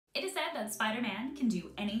that Spider-Man can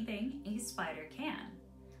do anything a spider can.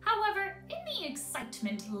 However, in the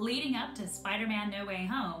excitement leading up to Spider-Man No Way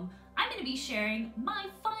Home, I'm going to be sharing my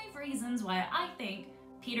 5 reasons why I think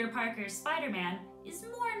Peter Parker's Spider-Man is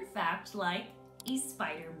more in fact like a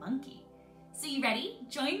spider monkey. So you ready?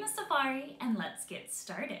 Join the safari and let's get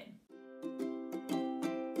started.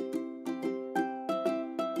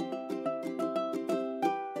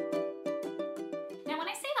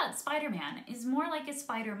 Spider-Man is more like a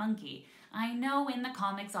spider monkey. I know in the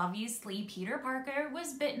comics, obviously, Peter Parker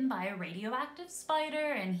was bitten by a radioactive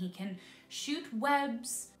spider and he can shoot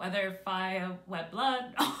webs, whether via web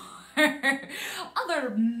blood or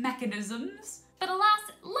other mechanisms. But alas,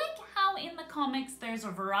 like how in the comics there's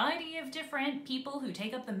a variety of different people who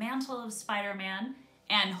take up the mantle of Spider-Man,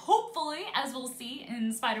 and hopefully, as we'll see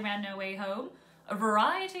in Spider-Man No Way Home, a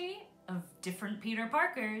variety of different Peter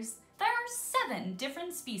Parkers. There are 7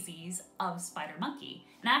 different species of spider monkey,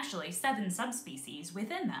 and actually 7 subspecies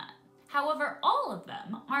within that. However, all of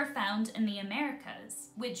them are found in the Americas,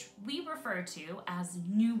 which we refer to as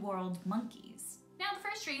New World monkeys. Now, the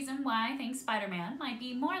first reason why I think Spider-Man might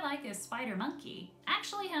be more like a spider monkey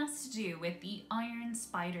actually has to do with the iron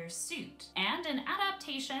spider suit, and an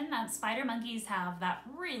adaptation that spider monkeys have that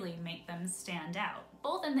really make them stand out.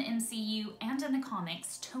 Both in the MCU and in the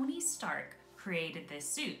comics, Tony Stark created this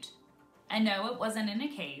suit. And no, it wasn't in a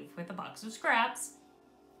cave with a box of scraps,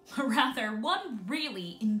 but rather one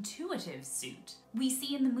really intuitive suit. We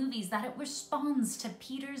see in the movies that it responds to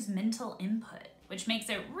Peter's mental input, which makes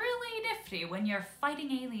it really nifty when you're fighting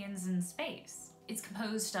aliens in space. It's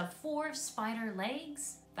composed of 4 spider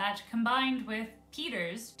legs that, combined with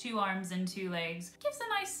Peter's 2 arms and 2 legs, gives a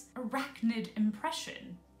nice arachnid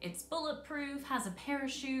impression. It's bulletproof, has a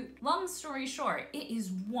parachute. Long story short, it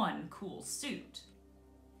is one cool suit.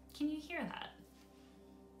 Can you hear that?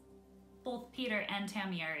 Both Peter and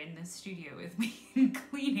Tammy are in the studio with me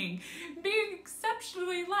cleaning, being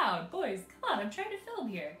exceptionally loud. Boys, come on, I'm trying to film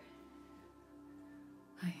here.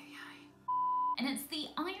 And it's the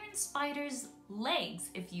iron spider's legs,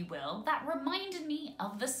 if you will, that reminded me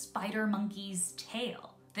of the spider monkey's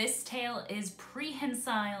tail. This tail is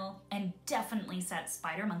prehensile and definitely sets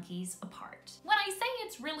spider monkeys apart. When I say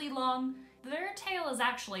it's really long, their tail is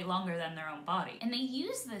actually longer than their own body. And they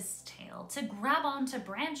use this tail to grab onto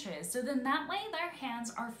branches, so then that way their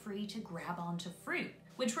hands are free to grab onto fruit.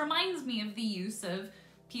 Which reminds me of the use of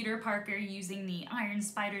Peter Parker using the iron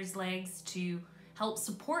spider's legs to help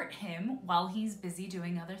support him while he's busy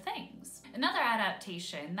doing other things. Another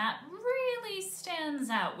adaptation that really stands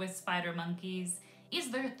out with spider monkeys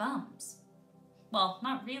is their thumbs. Well,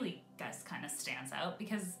 not really, guys, kind of stands out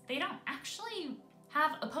because they don't actually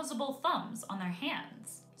have opposable thumbs on their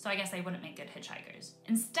hands. So I guess they wouldn't make good hitchhikers.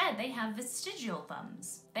 Instead, they have vestigial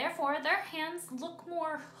thumbs. Therefore, their hands look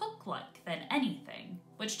more hook-like than anything,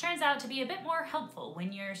 which turns out to be a bit more helpful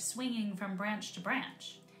when you're swinging from branch to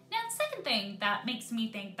branch. Now, the second thing that makes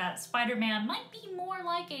me think that Spider-Man might be more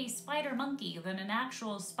like a spider monkey than an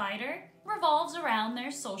actual spider revolves around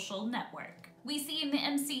their social network. We see in the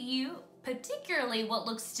MCU, particularly what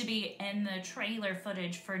looks to be in the trailer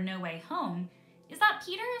footage for No Way Home, is that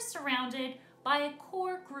Peter is surrounded by a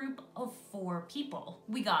core group of 4 people.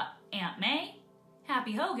 We got Aunt May,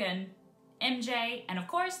 Happy Hogan, MJ, and of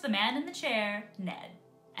course the man in the chair, Ned.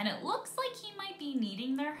 And it looks like he might be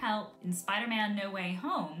needing their help in Spider-Man No Way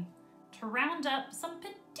Home to round up some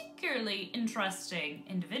particularly interesting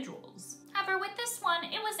individuals. However, with this one,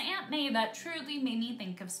 it was Aunt May that truly made me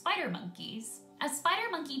think of spider monkeys, as spider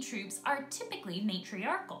monkey troops are typically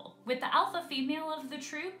matriarchal, with the alpha female of the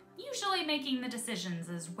troop usually making the decisions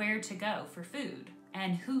as where to go for food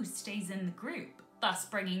and who stays in the group, thus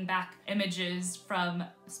bringing back images from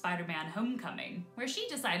Spider-Man Homecoming, where she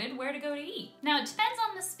decided where to go to eat. Now, it depends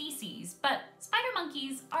on the species, but spider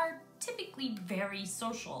monkeys are typically very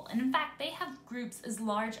social, and in fact, they have groups as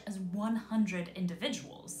large as 100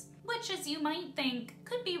 individuals, which, as you might think,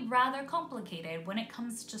 could be rather complicated when it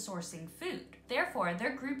comes to sourcing food. Therefore,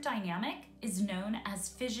 their group dynamic is known as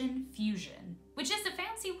fission-fusion, which is a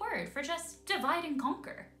fancy word for just divide and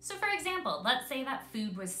conquer. So for example, let's say that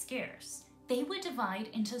food was scarce. They would divide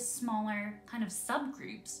into smaller kind of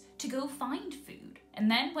subgroups to go find food. And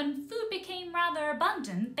then when food became rather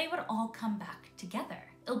abundant, they would all come back together.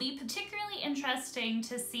 It'll be particularly interesting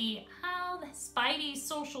to see how the Spidey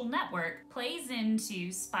social network plays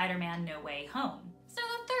into Spider-Man No Way Home. So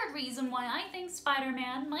the third reason why I think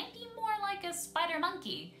Spider-Man might be more like a spider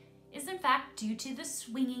monkey is in fact due to the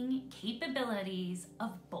swinging capabilities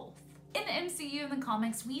of both. In the MCU and the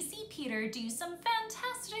comics, we see Peter do some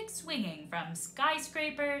fantastic swinging from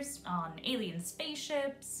skyscrapers, on alien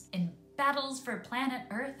spaceships, in battles for planet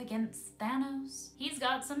Earth against Thanos. He's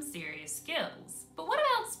got some serious skills. But what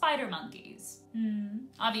about spider monkeys?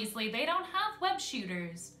 Obviously they don't have web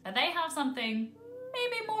shooters, but they have something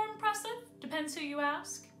maybe more impressive, depends who you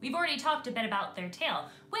ask. We've already talked a bit about their tail,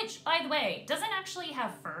 which, by the way, doesn't actually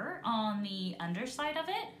have fur on the underside of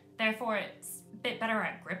it, therefore it's a bit better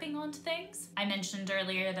at gripping onto things. I mentioned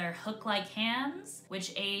earlier their hook-like hands,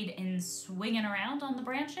 which aid in swinging around on the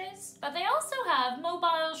branches, but they also have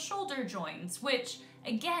mobile shoulder joints, which,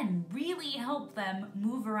 again, really help them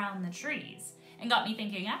move around the trees. And got me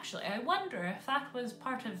thinking, actually, I wonder if that was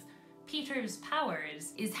part of Peter's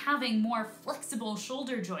powers, is having more flexible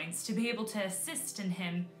shoulder joints to be able to assist in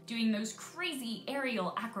him doing those crazy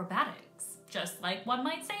aerial acrobatics, just like one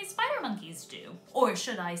might say spider monkeys do. Or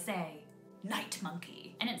should I say, night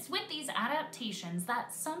monkey. And it's with these adaptations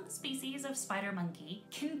that some species of spider monkey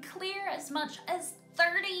can clear as much as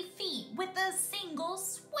 30 feet with a single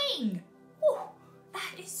swing. Whew,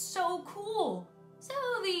 that is so cool. So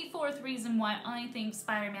the fourth reason why I think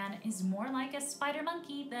Spider-Man is more like a spider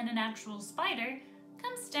monkey than an actual spider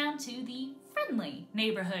comes down to the friendly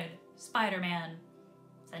neighborhood Spider-Man.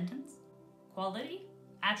 Sentence? Quality?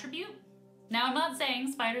 Attribute? Now, I'm not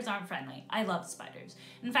saying spiders aren't friendly. I love spiders.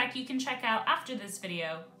 In fact, you can check out after this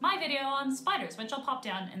video, my video on spiders, which I'll pop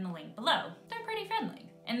down in the link below. They're pretty friendly.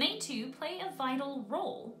 And they too play a vital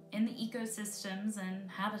role in the ecosystems and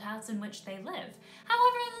habitats in which they live.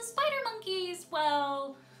 However, the spider monkeys,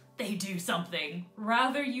 well, they do something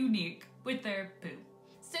rather unique with their poo.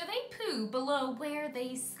 So they poo below where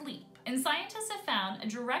they sleep. And scientists have found a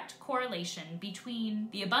direct correlation between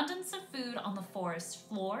the abundance of food on the forest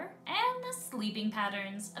floor and the sleeping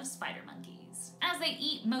patterns of spider monkeys. As they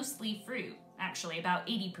eat mostly fruit, actually about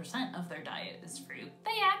 80% of their diet is fruit,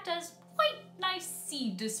 they act as quite nice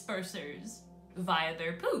seed dispersers via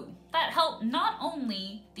their poo that help not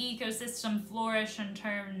only the ecosystem flourish in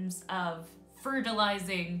terms of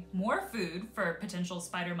fertilizing more food for potential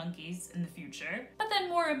spider monkeys in the future, but then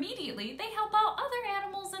more immediately they help out other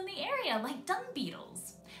animals in the area like dung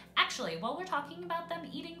beetles. Actually, while we're talking about them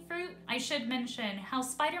eating fruit, I should mention how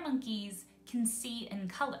spider monkeys can see in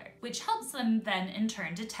color, which helps them then in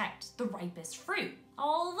turn detect the ripest fruit.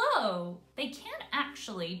 Although they can't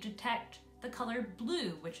actually detect the color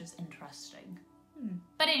blue, which is interesting.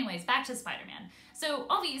 But anyways, back to Spider-Man. So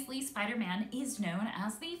obviously Spider-Man is known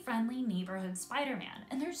as the friendly neighborhood Spider-Man,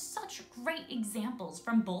 and there's such great examples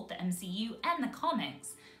from both the MCU and the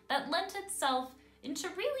comics that lent itself into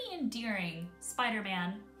really endearing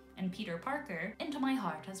Spider-Man and Peter Parker into my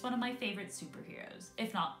heart as one of my favorite superheroes,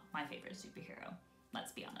 if not my favorite superhero.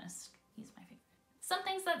 Let's be honest, he's my favorite. Some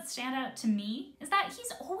things that stand out to me is that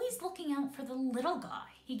he's always looking out for the little guy.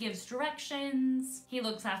 He gives directions, he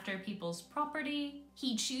looks after people's property,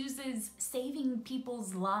 he chooses saving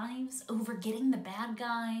people's lives over getting the bad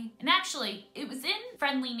guy. And actually, it was in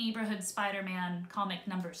Friendly Neighborhood Spider-Man comic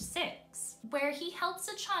number 6, where he helps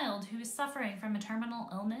a child who is suffering from a terminal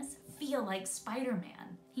illness feel like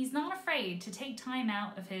Spider-Man. He's not afraid to take time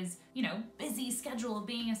out of his, busy schedule of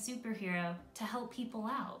being a superhero to help people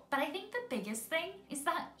out. But I think the biggest thing is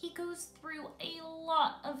that he goes through a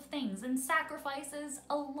lot of things and sacrifices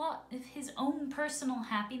a lot of his own personal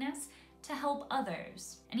happiness to help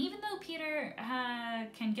others. And even though Peter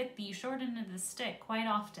can get the short end of the stick quite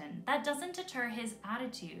often, that doesn't deter his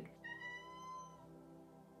attitude.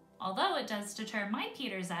 Although it does deter my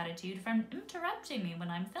Peter's attitude from interrupting me when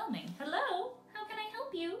I'm filming. Hello? How can I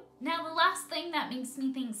help you? Now, the last thing that makes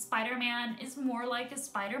me think Spider-Man is more like a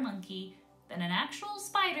spider monkey than an actual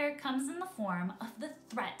spider comes in the form of the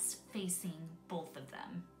threats facing both of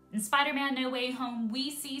them. In Spider-Man No Way Home,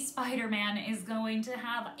 we see Spider-Man is going to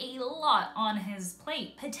have a lot on his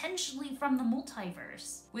plate, potentially from the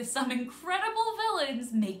multiverse, with some incredible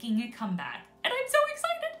villains making a comeback. And I'm so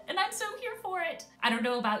excited, and I'm so here for it. I don't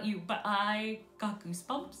know about you, but I got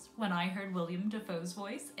goosebumps when I heard William Dafoe's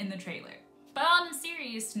voice in the trailer. But on a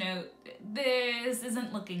serious note, this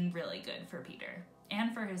isn't looking really good for Peter,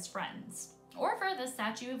 and for his friends, or for the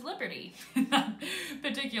Statue of Liberty in that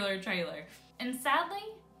particular trailer. And sadly,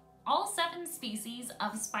 all 7 species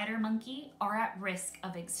of spider monkey are at risk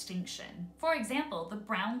of extinction. For example, the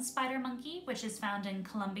brown spider monkey, which is found in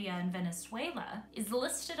Colombia and Venezuela, is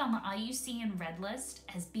listed on the IUCN Red List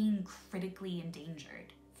as being critically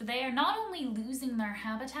endangered. For they are not only losing their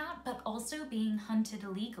habitat, but also being hunted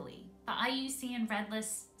illegally. The IUCN Red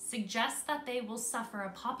List suggests that they will suffer a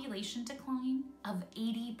population decline of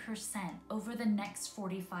 80% over the next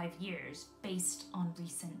 45 years based on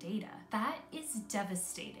recent data. That is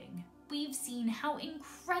devastating. We've seen how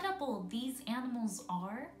incredible these animals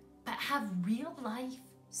are, but have real life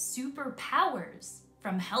superpowers.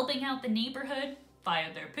 From helping out the neighborhood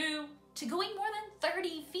via their poo, to going more than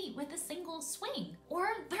 30 feet with a single swing, or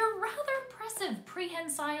their rather impressive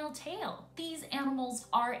prehensile tail. These animals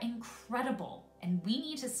are incredible, and we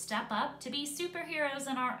need to step up to be superheroes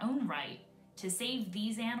in our own right to save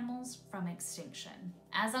these animals from extinction.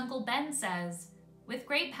 As Uncle Ben says, with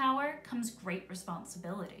great power comes great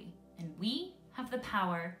responsibility, and we have the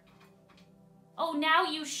power. Oh, now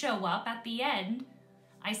you show up at the end.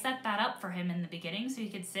 I set that up for him in the beginning so he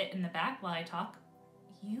could sit in the back while I talk.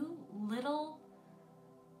 You little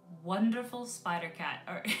wonderful spider cat.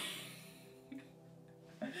 Or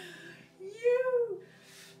you.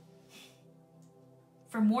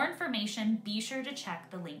 For more information, be sure to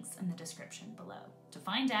check the links in the description below to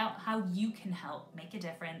find out how you can help make a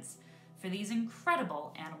difference for these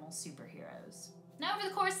incredible animal superheroes. Now, over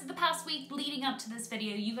the course of the past week leading up to this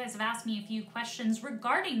video, you guys have asked me a few questions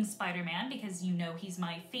regarding Spider-Man because you know he's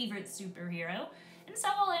my favorite superhero, and so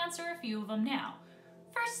I'll answer a few of them now.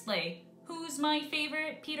 Firstly, who's my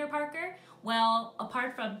favorite Peter Parker? Well,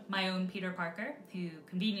 apart from my own Peter Parker, who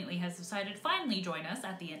conveniently has decided to finally join us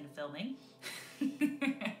at the end of filming,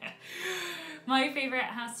 my favorite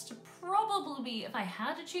has to probably be, if I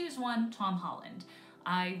had to choose one, Tom Holland.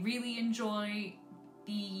 I really enjoy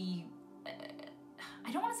the,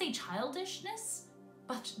 I don't want to say childishness,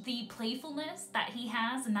 but the playfulness that he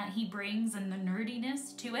has and that he brings and the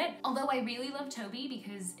nerdiness to it. Although I really love Tobey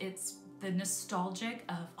because it's the nostalgic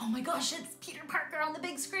of, oh my gosh, it's Peter Parker on the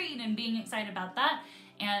big screen and being excited about that.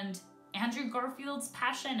 And Andrew Garfield's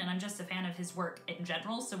passion, and I'm just a fan of his work in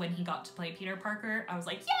general, so when he got to play Peter Parker, I was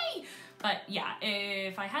like, yay! But yeah,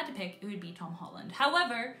 if I had to pick, it would be Tom Holland.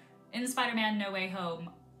 However, in Spider-Man No Way Home,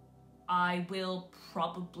 I will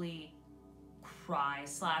probably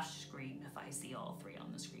cry/scream if I see all three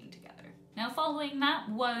on the screen together. Now, following that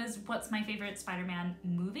was what's my favorite Spider-Man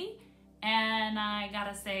movie? And I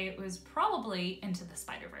gotta say it was probably Into the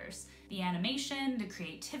Spider-Verse. The animation, the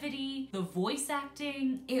creativity, the voice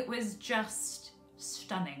acting, it was just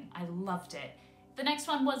stunning. I loved it. The next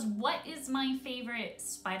one was what is my favorite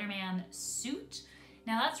Spider-Man suit?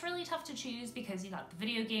 Now that's really tough to choose because you got the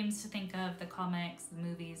video games to think of, the comics, the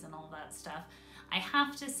movies, and all that stuff. I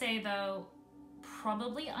have to say though,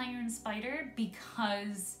 probably Iron Spider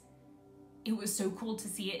because it was so cool to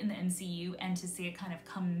see it in the MCU and to see it kind of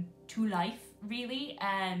come to life, really.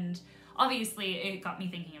 And obviously it got me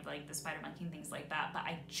thinking of like the spider monkey and things like that, but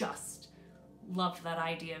I just loved that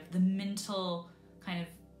idea of the mental kind of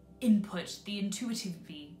input, the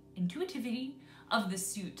intuitivity of the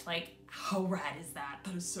suit. Like, how rad is that?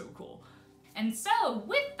 That is so cool. And so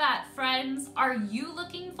with that, friends, are you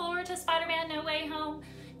looking forward to Spider-Man No Way Home?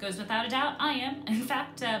 Goes without a doubt, I am. In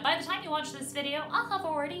fact, by the time you watch this video, I'll have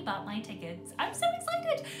already bought my tickets. I'm so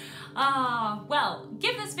excited. Well,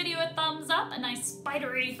 give this video a thumbs up, a nice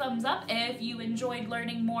spidery thumbs up, if you enjoyed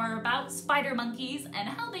learning more about spider monkeys and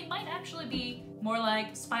how they might actually be more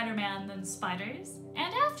like Spider-Man than spiders.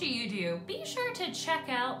 And after you do, be sure to check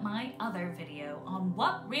out my other video on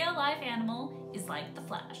what real life animal is like the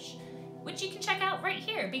Flash, which you can check out right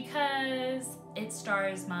here because it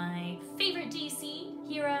stars my favorite DC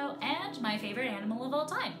hero and my favorite animal of all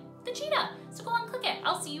time, the cheetah. So go on, click it.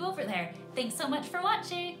 I'll see you over there. Thanks so much for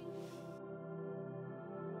watching.